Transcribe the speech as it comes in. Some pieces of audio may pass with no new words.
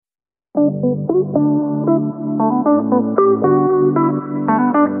Hi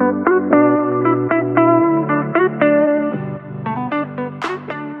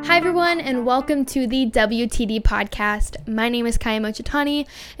everyone, and welcome to the WTD podcast. My name is Kyia Mochitani,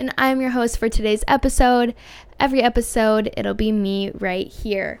 and I'm your host for today's episode. Every episode, it'll be me right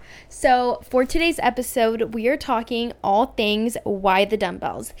here. So for today's episode, we are talking all things why the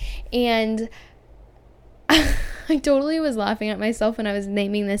dumbbells. And I totally was laughing at myself when I was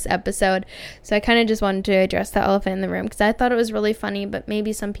naming this episode. So I kind of just wanted to address the elephant in the room because I thought it was really funny, but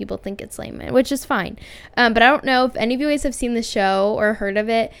maybe some people think it's lame, which is fine. But I don't know if any of you guys have seen the show or heard of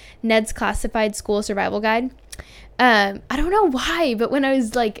it, Ned's Classified School Survival Guide. I don't know why, but when I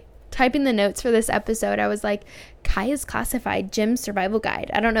was typing the notes for this episode, I was like, Kyia's Classified Gym Survival Guide.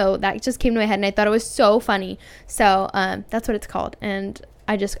 I don't know, that just came to my head and I thought it was so funny. So that's what it's called, and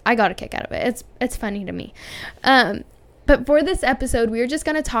I got a kick out of it. It's funny to me. But for this episode, we are just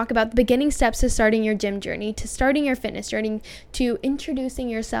going to talk about the beginning steps to starting your gym journey, to starting your fitness journey, to introducing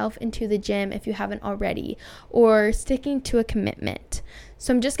yourself into the gym if you haven't already, or sticking to a commitment.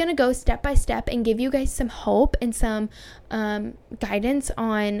 So I'm just going to go step by step and give you guys some hope and some guidance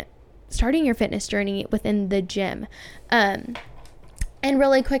on starting your fitness journey within the gym. And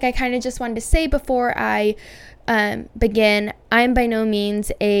really quick, I kind of just wanted to say before I begin, I'm by no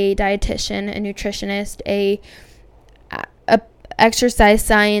means a dietitian, a nutritionist, a exercise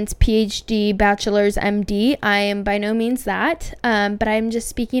science PhD, bachelor's, MD. I am by no means that, but I'm just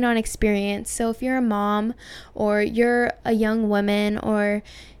speaking on experience. So if you're a mom or you're a young woman or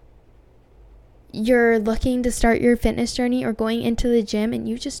you're looking to start your fitness journey or going into the gym and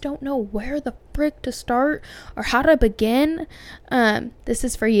you just don't know where the frick to start or how to begin, this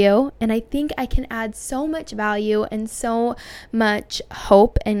is for you. And I think I can add so much value and so much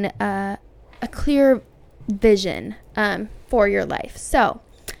hope and a clear vision for your life. So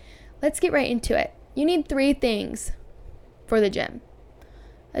let's get right into it. You need 3 things for the gym.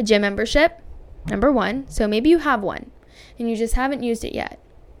 A gym membership, number 1. So maybe you have one and you just haven't used it yet.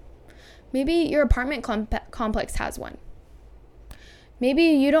 Maybe your apartment complex has one. Maybe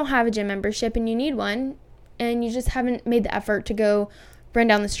you don't have a gym membership and you need one and you just haven't made the effort to go run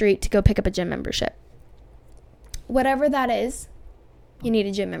down the street to go pick up a gym membership. Whatever that is, you need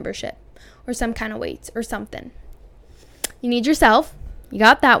a gym membership or some kind of weights or something. You need yourself. You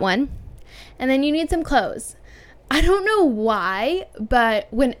got that one. And then you need some clothes. I don't know why, but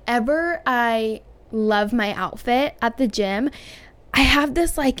whenever I love my outfit at the gym, I have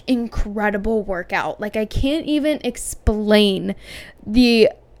this incredible workout. I can't even explain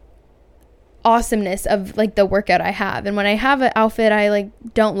the awesomeness of the workout I have. And when I have an outfit I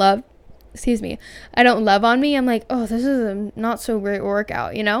don't love on me, I'm like, oh, this is a not so great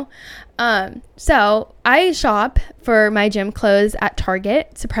workout, So I shop for my gym clothes at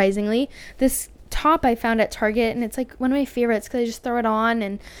Target, surprisingly. This top I found at Target, and it's one of my favorites because I just throw it on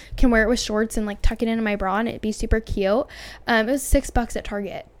and can wear it with shorts and tuck it into my bra and it'd be super cute. It was $6 at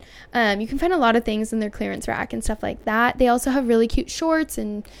Target. You can find a lot of things in their clearance rack and stuff like that. They also have really cute shorts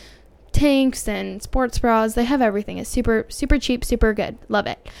and tanks and sports bras. They have everything. It's super, super cheap, super good. Love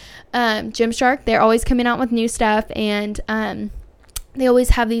it. Gymshark, they're always coming out with new stuff, and they always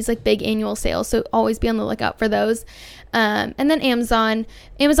have these big annual sales, so always be on the lookout for those. And then Amazon's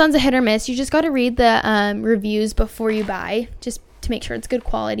a hit or miss. You just got to read the reviews before you buy, just to make sure it's good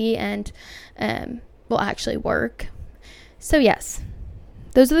quality and will actually work. So yes,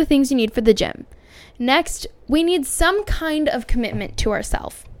 those are the things you need for the gym. Next, we need some kind of commitment to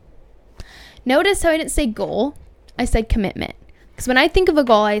ourselves. Notice how I didn't say goal, I said commitment. Because when I think of a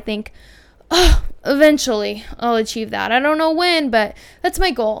goal, I think, oh, eventually I'll achieve that. I don't know when, but that's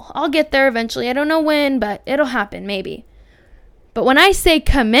my goal. I'll get there eventually. I don't know when, but it'll happen maybe. But when I say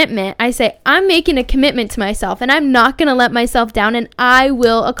commitment, I say I'm making a commitment to myself and I'm not going to let myself down, and I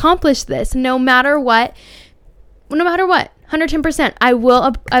will accomplish this no matter what. 110%. I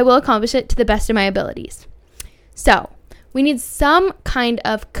will accomplish it to the best of my abilities. So we need some kind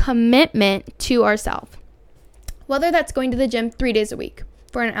of commitment to ourselves. Whether that's going to the gym 3 days a week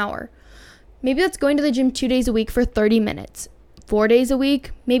for an hour. Maybe that's going to the gym 2 days a week for 30 minutes. 4 days a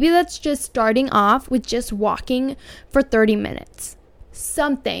week. Maybe that's just starting off with just walking for 30 minutes.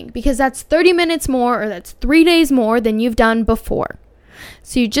 Something. Because that's 30 minutes more, or that's 3 days more than you've done before.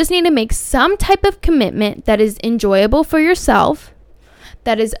 So you just need to make some type of commitment that is enjoyable for yourself,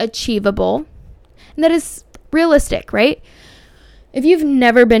 that is achievable, and that is realistic, right? If you've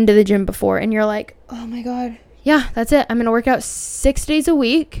never been to the gym before and you're like, oh my God, yeah, that's it. I'm going to work out 6 days a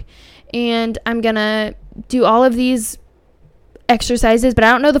week and I'm going to do all of these exercises, but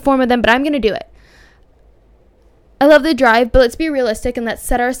I don't know the form of them, but I'm going to do it. I love the drive, but let's be realistic and let's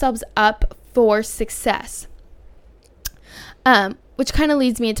set ourselves up for success. Which kind of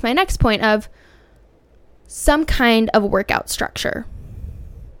leads me into my next point of some kind of workout structure.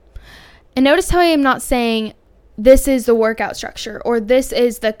 And notice how I am not saying this is the workout structure or this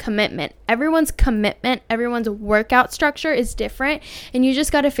is the commitment. Everyone's commitment, everyone's workout structure is different, and you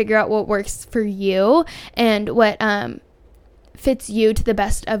just got to figure out what works for you and what fits you to the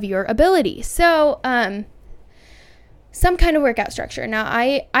best of your ability. So, some kind of workout structure. Now,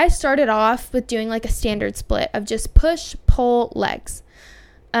 I started off with doing like a standard split of just push, pull, legs.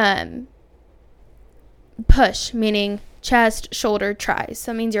 Push, meaning chest, shoulder, tries.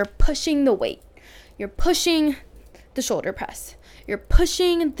 So that means you're pushing the weight. You're pushing the shoulder press. You're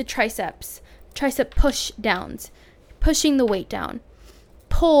pushing the tricep push downs. Pushing the weight down.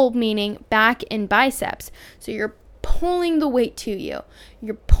 Pull, meaning back and biceps. So you're pulling the weight to you.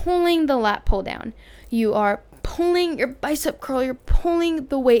 You're pulling the lat pull down. You are pulling your bicep curl. You're pulling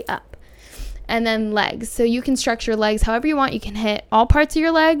the weight up. And then legs. So you can structure legs however you want. You can hit all parts of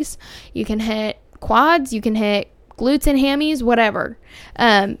your legs. You can hit quads. You can hit glutes and hammies, whatever.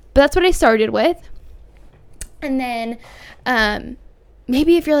 But that's what I started with. And then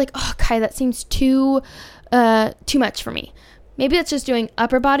maybe if you're like, oh, Kai, that seems too much for me. Maybe that's just doing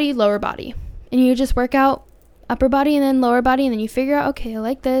upper body, lower body. And you just work out upper body and then lower body. And then you figure out, okay, I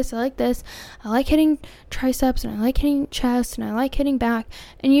like this. I like this. I like hitting triceps and I like hitting chest and I like hitting back.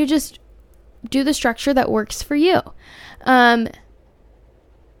 And you just do the structure that works for you.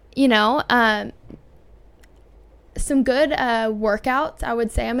 Some good workouts, I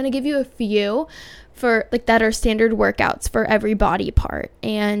would say. I'm going to give you a few for like that are standard workouts for every body part,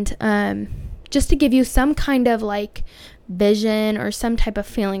 and just to give you some kind of like vision or some type of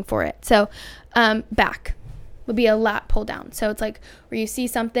feeling for it. So back would be a lat pull down. So it's like where you see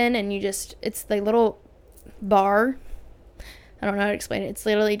something and it's like little bar. I don't know how to explain it. It's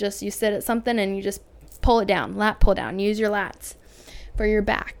literally just you sit at something and you just pull it down, lat pull down. Use your lats for your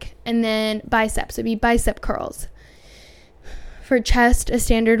back. And then biceps would be bicep curls. For chest, a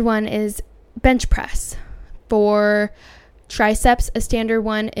standard one is bench press. For triceps, a standard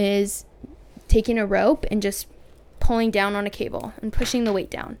one is taking a rope and just pulling down on a cable and pushing the weight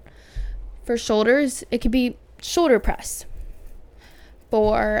down. For shoulders, it could be shoulder press.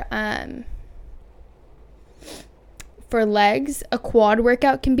 For legs, a quad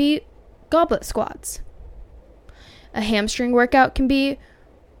workout can be goblet squats. A hamstring workout can be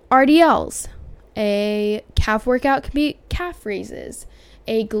RDLs. A calf workout can be calf raises.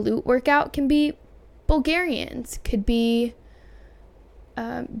 A glute workout can be Bulgarians. Could be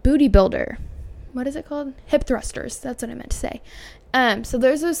booty builder. What is it called? Hip thrusters. That's what I meant to say. So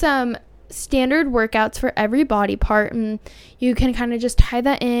those are some standard workouts for every body part, and you can kind of just tie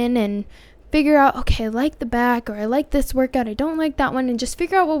that in and figure out, okay, I like the back, or I like this workout, I don't like that one, and just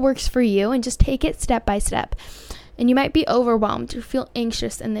figure out what works for you and just take it step by step. And you might be overwhelmed or feel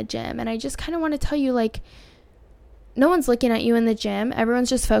anxious in the gym. And I just kind of want to tell you, like, no one's looking at you in the gym. Everyone's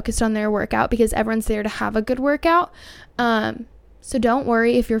just focused on their workout because everyone's there to have a good workout. So don't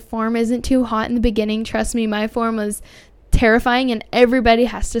worry if your form isn't too hot in the beginning. Trust me, my form was terrifying and everybody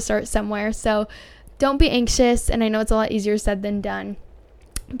has to start somewhere. So don't be anxious. And I know it's a lot easier said than done.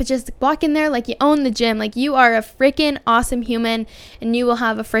 But just walk in there like you own the gym. Like you are a freaking awesome human and you will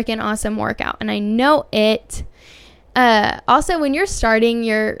have a freaking awesome workout. And I know it. Also, when you're starting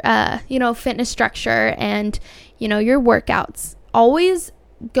your, fitness structure and, your workouts, always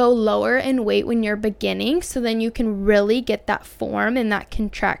go lower in weight when you're beginning. So then you can really get that form and that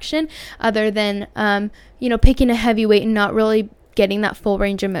contraction other than, picking a heavy weight and not really getting that full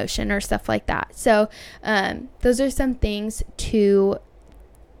range of motion or stuff like that. So, those are some things to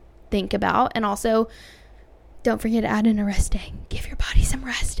think about. And also, don't forget to add in a rest day. Give your body some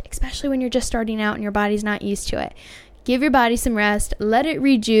rest, especially when you're just starting out and your body's not used to it. Give your body some rest. Let it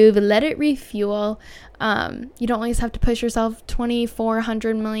rejuve. Let it refuel. You don't always have to push yourself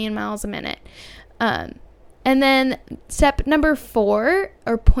 2,400 million miles a minute. And then step number 4,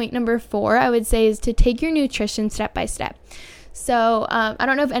 or point number 4, I would say, is to take your nutrition step by step. So I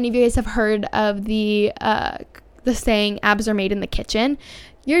don't know if any of you guys have heard of the saying, abs are made in the kitchen.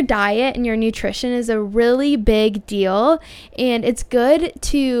 Your diet and your nutrition is a really big deal, and it's good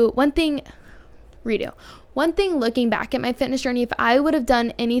to, one thing looking back at my fitness journey, if I would have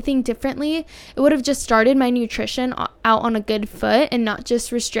done anything differently, it would have just started my nutrition out on a good foot and not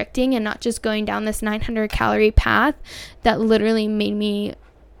just restricting and not just going down this 900 calorie path that literally made me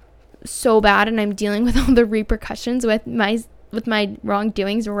so bad, and I'm dealing with all the repercussions with my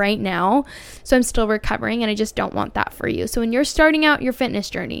wrongdoings right now. So I'm still recovering, and I just don't want that for you. So when you're starting out your fitness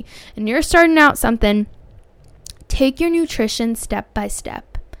journey and you're starting out something, take your nutrition step by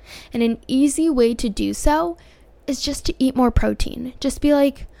step. And an easy way to do so is just to eat more protein. Just be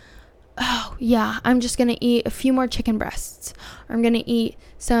like, oh yeah, I'm just going to eat a few more chicken breasts, or I'm going to eat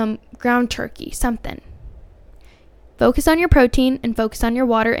some ground turkey, something. Focus on your protein and focus on your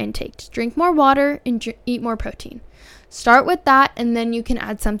water intake. Just drink more water and eat more protein. Start with that, and then you can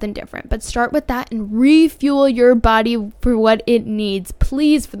add something different. But start with that and refuel your body for what it needs.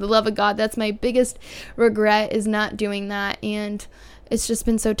 Please, for the love of God, that's my biggest regret, is not doing that. And it's just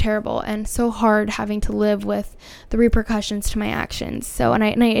been so terrible and so hard having to live with the repercussions to my actions. So, and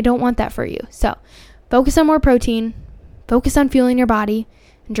I don't want that for you. So focus on more protein, focus on fueling your body,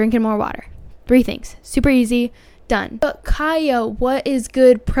 and drinking more water. 3 things. Super easy. Done. But Kyia, what is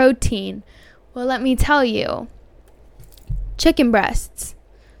good protein? Well, let me tell you. Chicken breasts,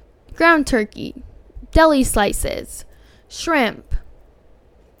 ground turkey, deli slices, shrimp,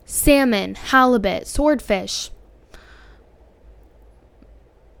 salmon, halibut, swordfish,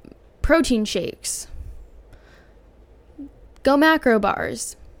 protein shakes, go macro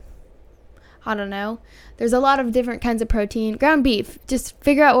bars. I don't know. There's a lot of different kinds of protein. Ground beef. Just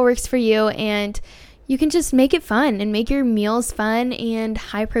figure out what works for you, and you can just make it fun and make your meals fun and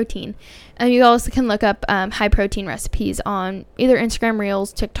high protein. And you also can look up high protein recipes on either Instagram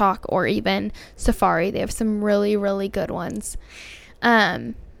Reels, TikTok, or even Safari. They have some really, really good ones.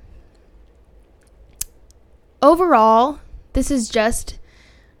 Overall, this is just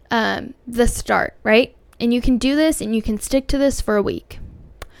the start, right? And you can do this and you can stick to this for a week.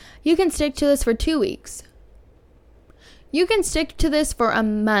 You can stick to this for 2 weeks. You can stick to this for a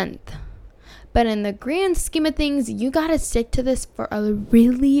month. But in the grand scheme of things, you got to stick to this for a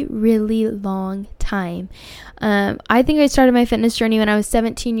really, really long time. I think I started my fitness journey when I was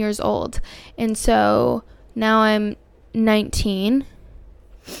 17 years old. And so now I'm 19.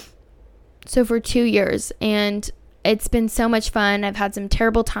 So for 2 years. And it's been so much fun. I've had some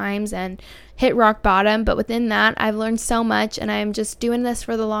terrible times and hit rock bottom. But within that, I've learned so much. And I'm just doing this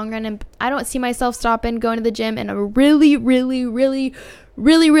for the long run. And I don't see myself stopping going to the gym in a really, really, really,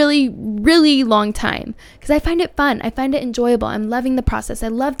 really, really, really long time, because I find it fun. I find it enjoyable. I'm loving the process. I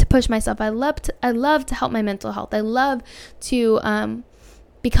love to push myself. I love to help my mental health. I love to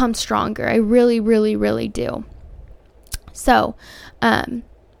become stronger. I really, really, really do. So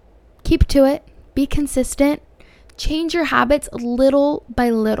keep to it. Be consistent. Change your habits little by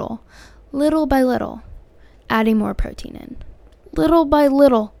little. Little by little. Adding more protein in. Little by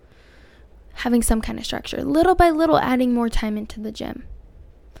little. Having some kind of structure. Little by little adding more time into the gym.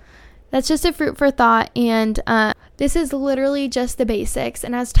 That's just a fruit for thought, and this is literally just the basics.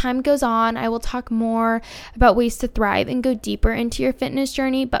 And as time goes on, I will talk more about ways to thrive and go deeper into your fitness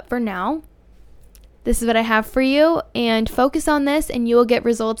journey. But for now, this is what I have for you, and focus on this and you will get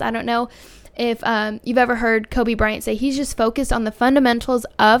results. I don't know if you've ever heard Kobe Bryant say he's just focused on the fundamentals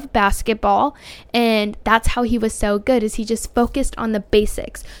of basketball, and that's how he was so good, is he just focused on the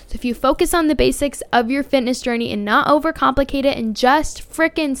basics. So if you focus on the basics of your fitness journey and not overcomplicate it and just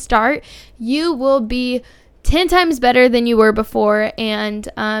frickin' start, you will be 10 times better than you were before, and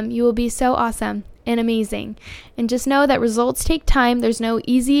you will be so awesome and amazing. And just know that results take time. There's no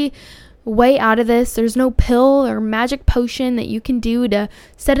easy way out of this. There's no pill or magic potion that you can do to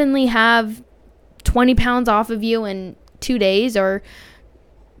suddenly have 20 pounds off of you in 2 days, or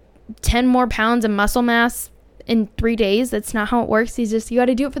 10 more pounds of muscle mass in 3 days. That's not how it works. You got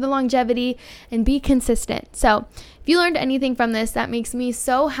to do it for the longevity and be consistent. So if you learned anything from this, that makes me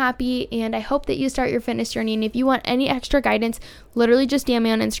so happy, and I hope that you start your fitness journey. And if you want any extra guidance, literally just DM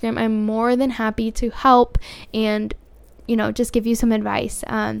me on Instagram. I'm more than happy to help and just give you some advice.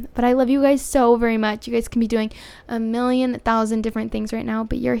 But I love you guys so very much. You guys can be doing 1,000,000 different things right now,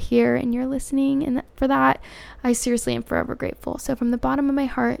 but you're here and you're listening. And for that, I seriously am forever grateful. So from the bottom of my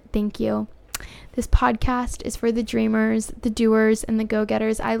heart, thank you. This podcast is for the dreamers, the doers, and the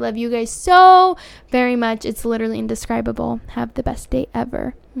go-getters. I love you guys so very much. It's literally indescribable. Have the best day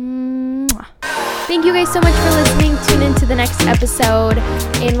ever. Mwah. Thank you guys so much for listening. Tune into the next episode.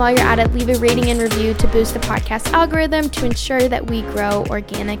 And while you're at it, leave a rating and review to boost the podcast algorithm to ensure that we grow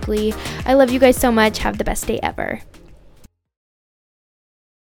organically. I love you guys so much. Have the best day ever.